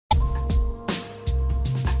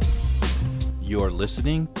You're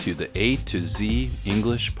listening to the A to Z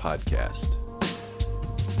English Podcast.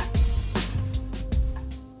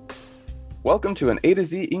 Welcome to an A to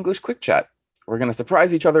Z English Quick Chat. We're going to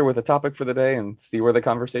surprise each other with a topic for the day and see where the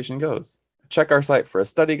conversation goes. Check our site for a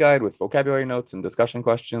study guide with vocabulary notes and discussion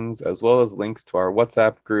questions, as well as links to our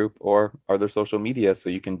WhatsApp group or other social media so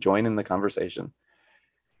you can join in the conversation.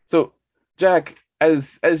 So, Jack,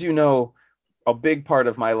 as you know, a big part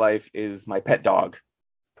of my life is my pet dog.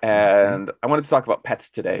 And I wanted to talk about pets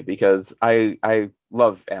today because I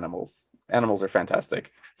love animals. Animals are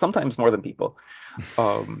fantastic, sometimes more than people.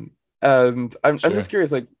 And I'm just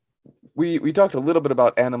curious, like, we talked a little bit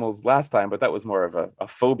about animals last time, but that was more of a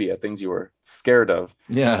phobia, things you were scared of.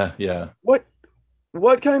 Yeah.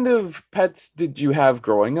 What kind of pets did you have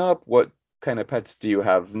growing up? What kind of pets do you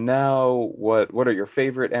have now? What are your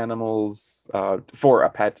favorite animals for a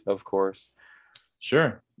pet, of course?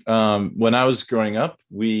 Sure. When I was growing up,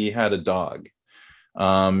 we had a dog. He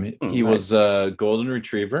Nice. was a golden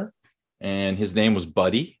retriever, and his name was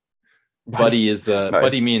Buddy. Buddy is Nice.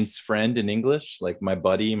 Buddy means friend in English, like my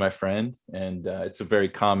buddy, my friend, and it's a very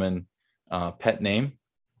common pet name,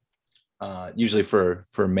 usually for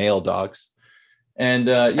male dogs. And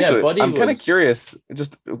Actually, Buddy I'm kind of was curious,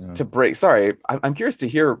 just to break. Sorry, I'm curious to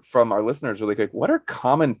hear from our listeners really quick. What are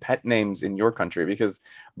common pet names in your country? Because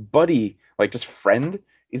Buddy, like just friend,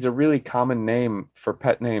 is a really common name for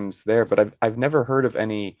pet names there. But I've never heard of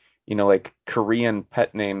any, like Korean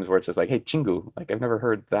pet names where it's just like, hey, Chingu. Like I've never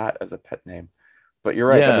heard that as a pet name. But you're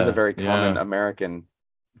right, that is a very common American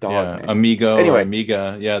dog name. Amigo or Anyway,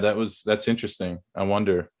 Amiga. Yeah, that's interesting. I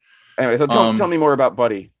wonder. anyway, so tell me more about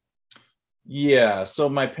Buddy. Yeah, so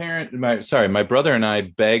my brother and I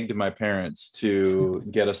begged my parents to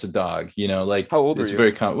get us a dog. Like How old are it's you?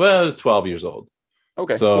 very common. Well, 12 years old.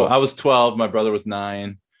 Okay, So cool. I was 12, my brother was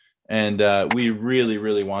 9, and we really,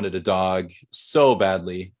 really wanted a dog so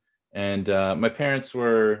badly. And my parents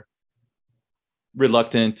were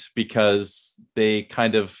reluctant because they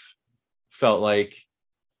kind of felt like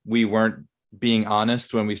we weren't being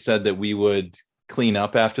honest when we said that we would clean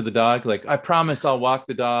up after the dog. Like, I promise I'll walk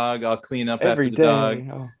the dog, I'll clean up Every after the dog, day.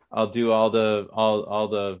 Oh. I'll do all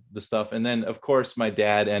the stuff. And then of course my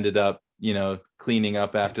dad ended up cleaning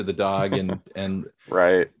up after the dog, and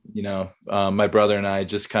Right. my brother and I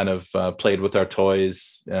just kind of played with our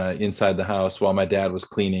toys inside the house while my dad was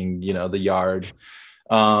cleaning the yard.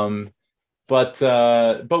 But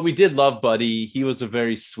we did love Buddy. He was a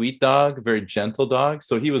very sweet dog, very gentle dog.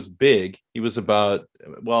 So he was big. He was about,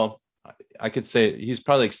 well, I could say he's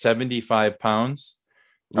probably like 75 pounds,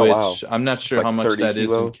 Oh, wow. which I'm not It's sure like how much 30 that is in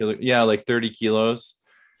kilo, kilo. Yeah, like 30 kilos.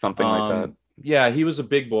 something like that. Yeah, he was a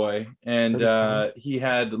big boy, and 35. he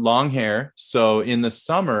had long hair. So in the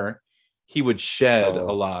summer, he would shed a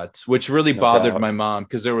Oh, lot, which really no bothered doubt. my mom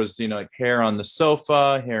because there was, like hair on the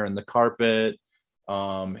sofa, hair in the carpet,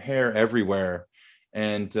 hair everywhere.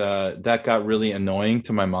 And that got really annoying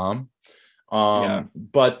to my mom. Yeah.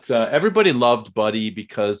 But everybody loved Buddy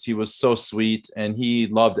because he was so sweet and he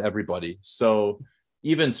loved everybody. So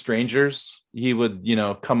even strangers, he would,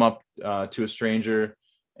 come up to a stranger.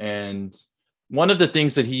 And one of the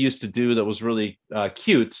things that he used to do that was really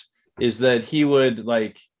cute is that he would,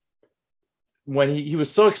 like, when he was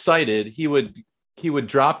so excited, he would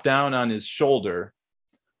drop down on his shoulder,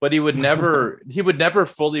 but he would never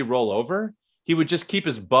fully roll over. He would just keep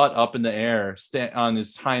his butt up in the air, on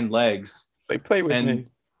his hind legs, They play with and me.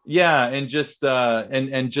 yeah, and just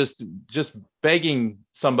just begging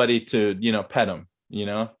somebody to pet him,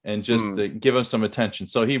 and just give him some attention.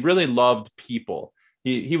 So he really loved people.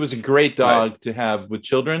 He was a great dog Nice. to have with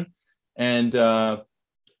children, and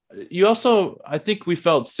you also, I think we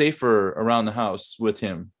felt safer around the house with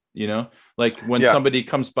him. Like when Yeah. somebody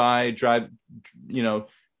comes by,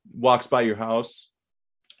 walks by your house,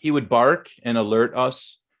 he would bark and alert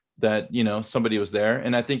us that somebody was there.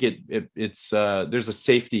 And I think it's there's a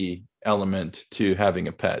safety element to having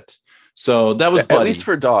a pet. So that was At Buddy. least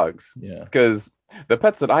for dogs. Yeah. Because the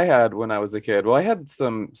pets that I had when I was a kid, well, I had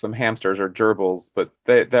some hamsters or gerbils, but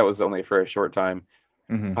that was only for a short time.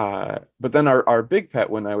 Mhm. But then our big pet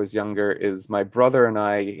when I was younger is my brother and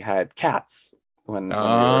I had cats when we were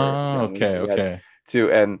young. We had Okay.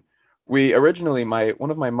 two, and we originally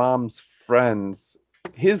one of my mom's friends,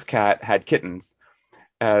 his cat had kittens,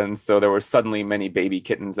 and so there were suddenly many baby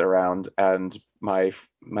kittens around, and my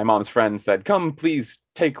mom's friend said, "Come, please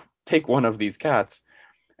take one of these cats."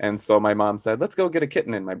 And so my mom said, "Let's go get a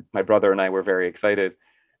kitten," and my brother and I were very excited.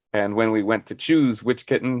 And when we went to choose which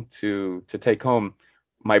kitten to take home,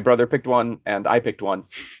 my brother picked one and I picked one.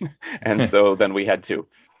 And so then we had two.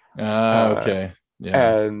 Uh, Okay.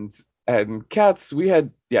 Yeah. and And cats, we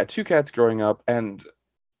had, yeah, two cats growing up, and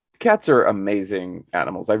cats are amazing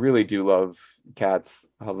animals. I really do love cats,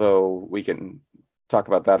 although we can talk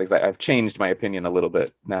about that because I've changed my opinion a little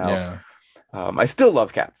bit now. Yeah. I still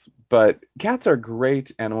love cats, but cats are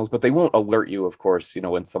great animals, but they won't alert you, of course,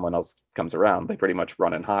 when someone else comes around. They pretty much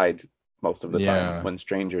run and hide most of the time Yeah. when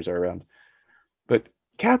strangers are around. But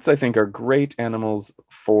cats, I think, are great animals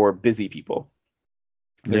for busy people.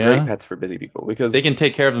 They're great Yeah. pets for busy people They because can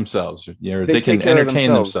take care of themselves. Yeah. they They take can care of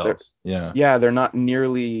entertain themselves. themselves. Yeah. They're not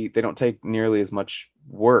nearly, they don't take nearly as much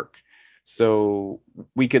work. So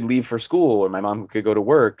we could leave for school, or my mom could go to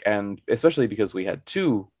work. And especially because we had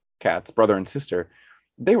two cats, brother and sister,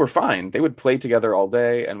 they were fine. They would play together all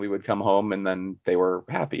day, and we would come home and then they were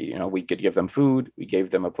happy. We could give them food, we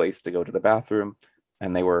gave them a place to go to the bathroom,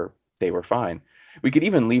 and they were fine. We could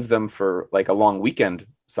even leave them for like a long weekend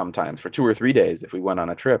sometimes for 2 or 3 days if we went on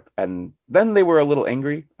a trip. And then they were a little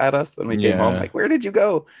angry at us when we came home, Yeah. like, where did you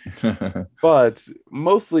go? But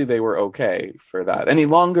mostly they were okay for that. Any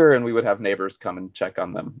longer, and we would have neighbors come and check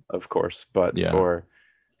on them, of course. But Yeah.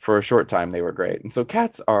 for a short time, they were great. And so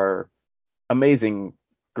cats are amazing,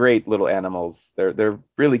 great little animals. They're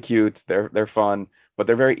really cute. They're fun, but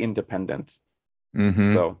they're very independent. Hmm.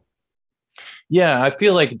 So Yeah, I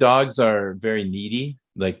feel like dogs are very needy.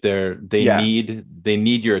 Like yeah, they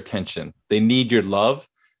need your attention. They need your love.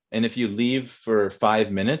 And if you leave for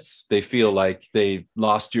 5 minutes, they feel like they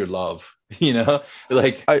lost your love, you know?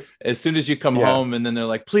 Like I as soon as you come yeah, home and then they're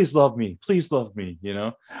like, please love me, you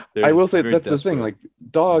know? I They're will say very that's the thing. desperate. Like Yeah.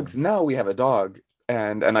 dogs, now we have a dog,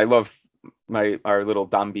 and I love my our little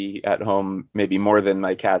Dambi at home maybe more than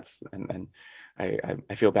my cats, and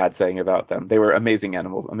I feel bad saying about them. They were amazing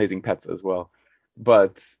animals, amazing pets as well.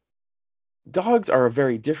 But dogs are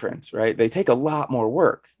very different, right? They take a lot more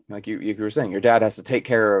work. Like you were saying, your dad has to take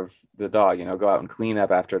care of the dog, go out and clean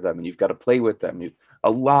up after them, and you've got to play with them. A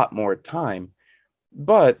lot more time,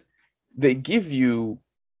 but they give you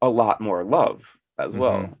a lot more love as Hmm.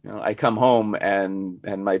 well. I come home, and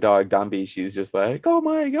my dog Dambi, she's just like, "Oh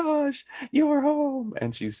my gosh, you're home!"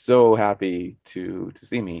 And she's so happy to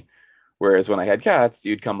see me. Whereas when I had cats,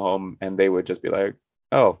 you'd come home and they would just be like,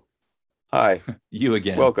 "Oh, hi, You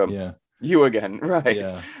again. welcome, Yeah. you again." Right,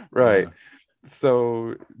 Yeah. right. Yeah.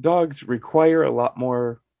 So dogs require a lot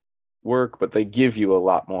more work, but they give you a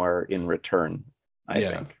lot more in return, I Yeah.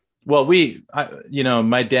 think. Well,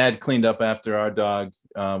 my dad cleaned up after our dog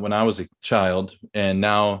when I was a child, and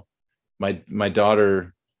now my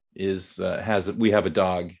daughter is has we have a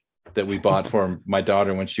dog that we bought for my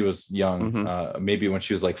daughter when she was young, Hmm. maybe when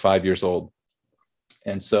she was like 5 years old,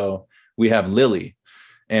 and so we have Lily,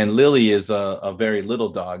 and Lily is a very little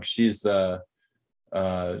dog. She's uh,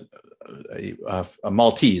 a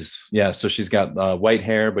Maltese. Yeah, so she's got white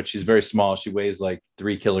hair, but she's very small. She weighs like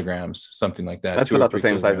 3 kilograms, something like that, That's two or about the three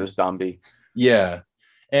same size as kilograms. Dombey. Yeah,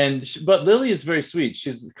 but Lily is very sweet.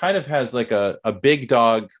 She's kind of has like a big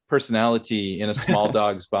dog personality in a small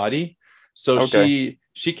dog's body. So Okay.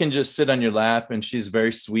 she can just sit on your lap, and she's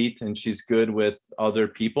very sweet, and she's good with other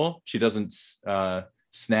people. She doesn't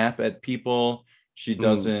snap at people. She Mm.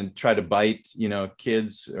 doesn't try to bite,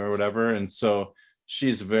 kids or whatever. And so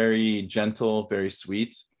she's very gentle, very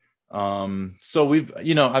sweet. So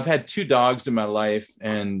I've had two dogs in my life,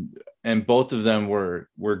 and both of them were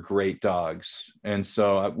great dogs, and so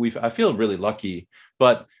I feel really lucky.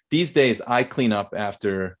 But these days I clean up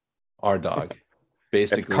after our dog, It's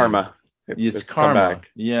basically. karma. It's It's it's come karma,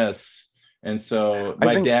 back. yes. And so I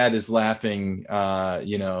my think dad is laughing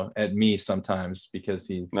at me sometimes because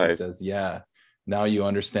he nice. says, yeah, now you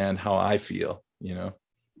understand how I feel, yeah.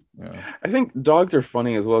 I think dogs are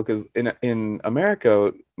funny as well because in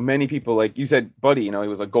America, many people, like you said, Buddy, he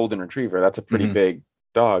was a golden retriever. That's a pretty Hmm. big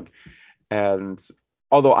dog. And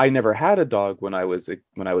although I never had a dog when I was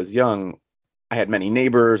young, I had many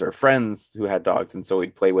neighbors or friends who had dogs, and so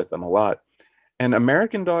we'd play with them a lot. And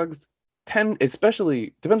American dogs tend,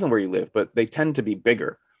 especially depends on where you live, but they tend to be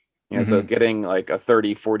bigger. So Hmm. getting like a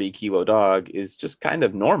 30, 40 kilo dog is just kind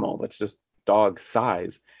of normal. That's just dog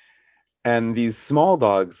size. And these small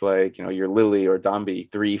dogs, like, your Lily or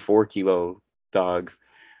Domby, 3, 4 kilo dogs.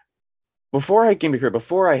 Before I came to here,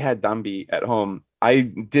 before I had Domby at home, I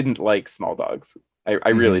didn't like small dogs. I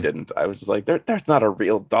really Hmm. didn't. I was just like, there's not a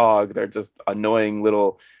real dog. They're just annoying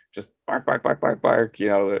little, just bark, bark, bark, bark, bark.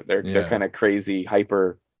 They're Yeah. kind of crazy,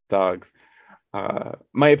 hyper dogs.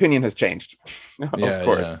 My opinion has changed, of Yeah. Yeah.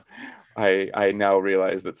 course. I now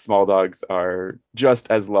realize that small dogs are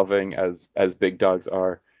just as loving as big dogs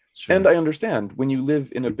are. And Sure. I understand when you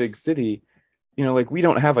live in a big city, like we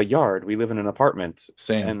don't have a yard, we live in an apartment.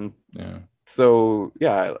 Same. And Yeah. so,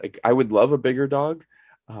 yeah, like I would love a bigger dog.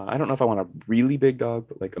 I don't know if I want a really big dog,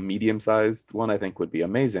 but like a medium-sized one, I think would be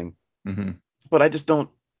amazing. Hmm. But I just don't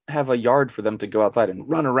have a yard for them to go outside and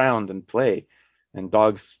run around and play. And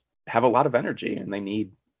dogs have a lot of energy and they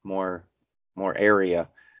need more area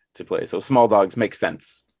to play. So small dogs make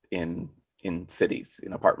sense in cities,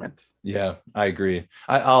 in apartments. Yeah, I agree.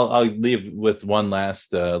 I'll leave with one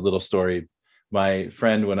last little story. My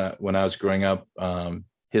friend, when I was growing up,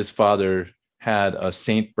 his father had a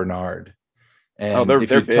Saint Bernard, Oh, and if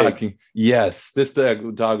they're you're big. talking, yes, this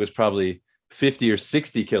dog was probably 50 or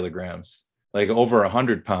 60 kilograms, like over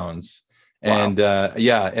 100 pounds. Wow. And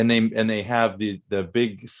yeah, and they have the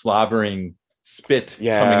big slobbering spit coming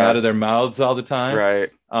out Yeah, of their mouths all the time. right.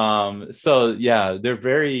 So yeah, they're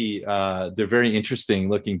very interesting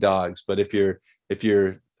looking dogs. But if you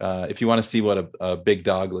want to see what a big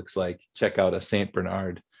dog looks like, check out a Saint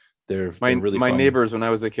Bernard. They're really My fun. neighbors when I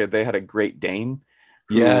was a kid, they had a Great Dane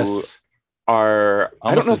who Yes, are,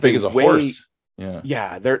 I don't almost know as if they big as a weigh. horse. Yeah,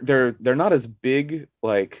 Yeah, they're not as big,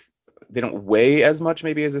 like they don't weigh as much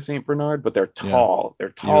maybe as a Saint Bernard, but they're yeah. tall. They're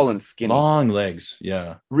You tall and skinny, long legs.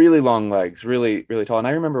 Yeah. really long legs, really, really tall. And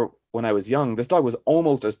I remember when I was young, this dog was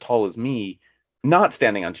almost as tall as me, not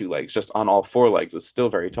standing on two legs, just on all four legs, was still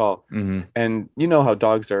very tall. Hmm. And you know how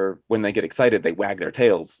dogs are, when they get excited, they wag their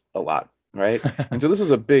tails a lot, right? And so this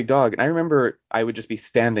was a big dog. And I remember I would just be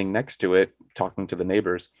standing next to it, talking to the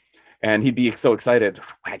neighbors, and he'd be so excited,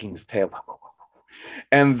 wagging his tail.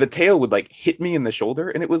 And the tail would like hit me in the shoulder,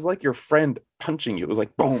 and it was like your friend punching you. It was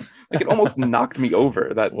like boom, like it almost knocked me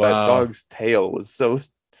over. That Wow. dog's tail was so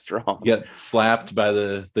strong. You get slapped by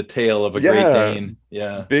the tail of a Great Yeah, Dane.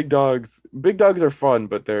 Yeah. big dogs are fun,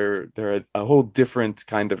 but they're a whole different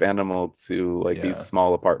kind of animal to like these Yeah.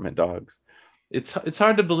 small apartment dogs. It's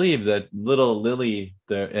hard to believe that little Lily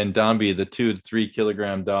and Dombey, the 2 to 3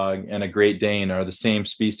 kilogram dog, and a Great Dane are the same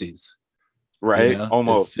species. You Right? know, it's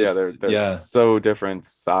Almost. Yeah, just they're yeah, so different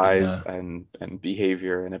size yeah, and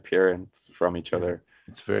behavior and appearance from each yeah. other.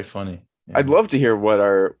 It's very funny. I'd Yeah, love to hear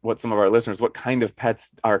what some of our listeners, what kind of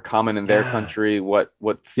pets are common in their yeah. country, what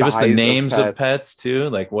Give us the size of names of pets. pets too.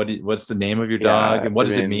 Like what's the name of your dog Yeah, and what I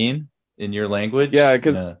does it mean, mean in your yeah, language?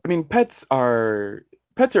 because Yeah, I mean, pets are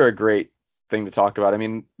a great thing to talk about. I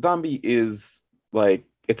mean, Dombey is like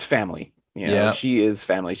it's family. You know, yeah, she is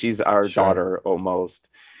family. She's our sure. daughter almost.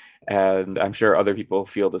 And I'm sure other people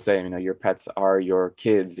feel the same. You know, your pets are your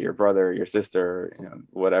kids, your brother, your sister, you know,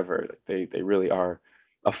 whatever. They really are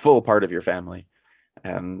a full part of your family.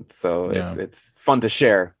 And so Yeah, it's fun to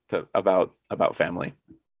share about family.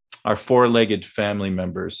 our four-legged family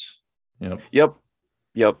members. Yep, Yep,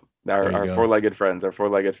 yep. there you Our go. four-legged friends, our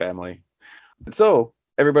four-legged family. So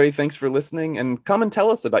everybody, thanks for listening, and come and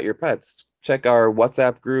tell us about your pets. Check our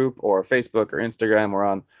WhatsApp group or Facebook or Instagram. We're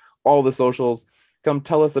on all the socials. Come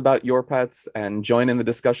tell us about your pets and join in the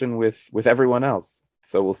discussion with everyone else.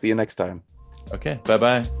 So we'll see you next time. Okay, bye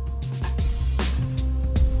bye.